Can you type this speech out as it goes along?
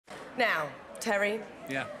Now, Terry.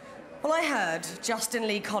 Yeah. Well, I heard Justin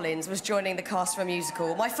Lee Collins was joining the cast for a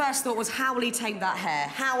musical. My first thought was, how will he tame that hair?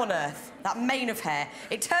 How on earth? That mane of hair.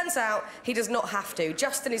 It turns out he does not have to.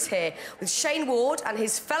 Justin is here with Shayne Ward and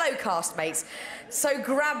his fellow castmates. So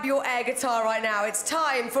grab your air guitar right now. It's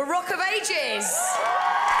time for Rock of Ages.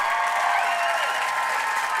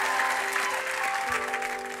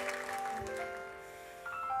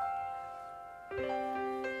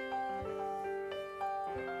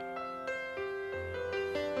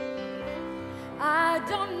 I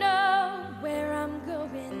don't know where I'm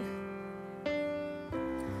going,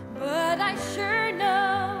 but I sure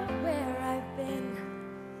know where I've been.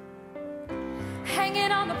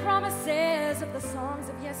 Hanging on the promises of the songs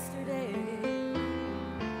of yesterday,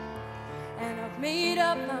 and I've made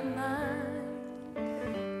up my mind.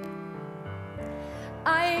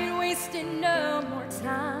 I ain't wasting no more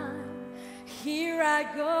time. Here I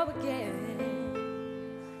go again.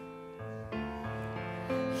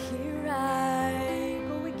 Here I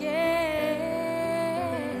go again.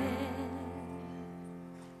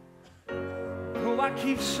 Oh, I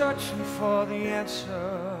keep searching for the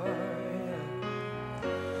answer.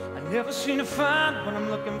 I never seem to find what I'm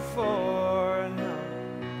looking for. No.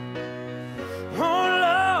 Oh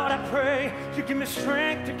Lord, I pray you give me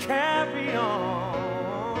strength to carry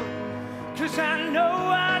on, 'cause I know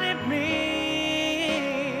what it means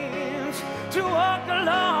to walk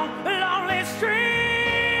along a lonely street.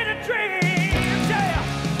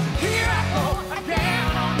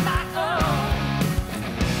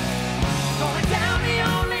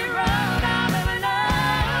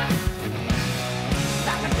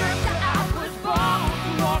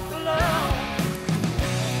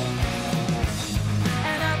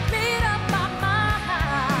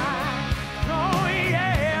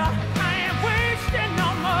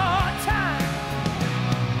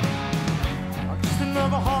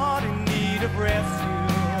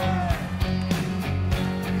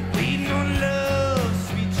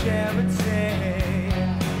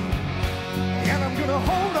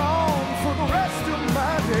 Hold on for the rest of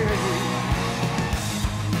my days,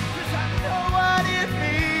 'cause I know what it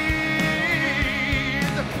means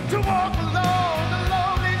to walk along the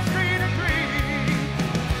lonely street of dreams.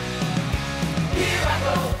 Here I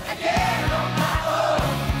go again on my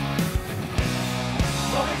own,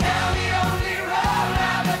 going down the only road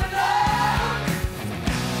I've ever known.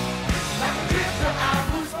 Like a drifter I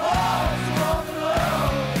was born to walk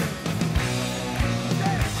alone.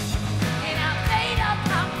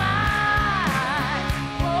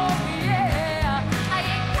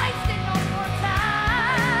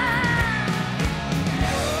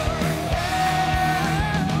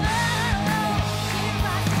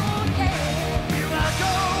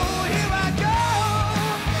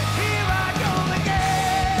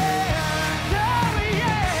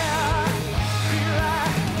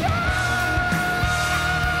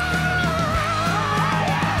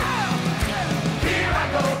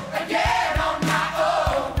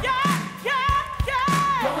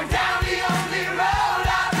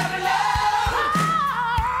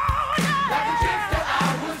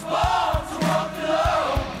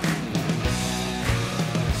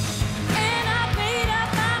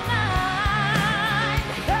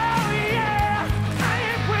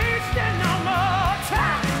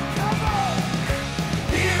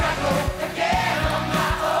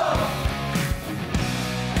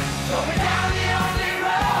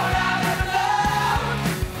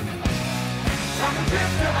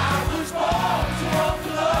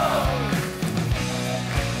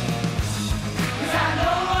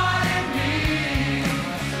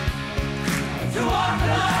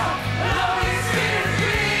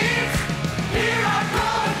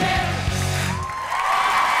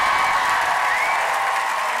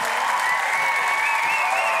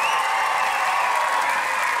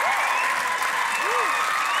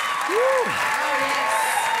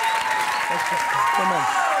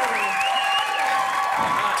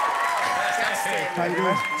 How you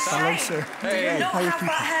doing? Hello, sir. Hey. Did you not have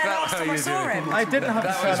that hair last time I saw him? I didn't have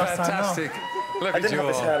his hair last time, no. Fantastic. Look at you all.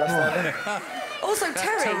 Also,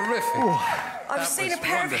 Terry, terrific. I've seen a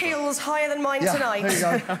pair of heels higher than mine tonight.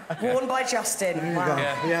 There you go. Worn by Justin. There you Wow.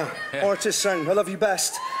 go. Yeah. Artist song, I love you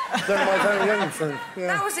best. They're my very own thing. Yeah.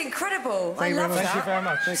 That was incredible. Thank I love that. Thank you very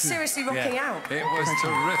much. Thank you. Seriously rocking out. It was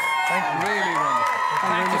terrific. Thank you. Really wonderful.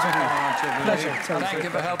 Thank you for coming on, Jodie. Pleasure. Thank you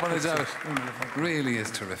for helping us out. Really is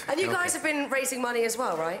terrific. And you guys have been raising money as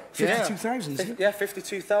well, right? 52,000. Yeah,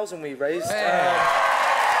 52,000 we raised. So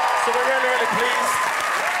we're really, really pleased.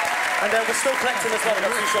 And we're still collecting as well. We've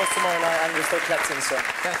got 2 shows tomorrow night and we're still collecting, so.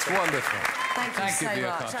 That's wonderful. Thank you so for your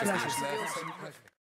much. contribution. That's absolutely awesome.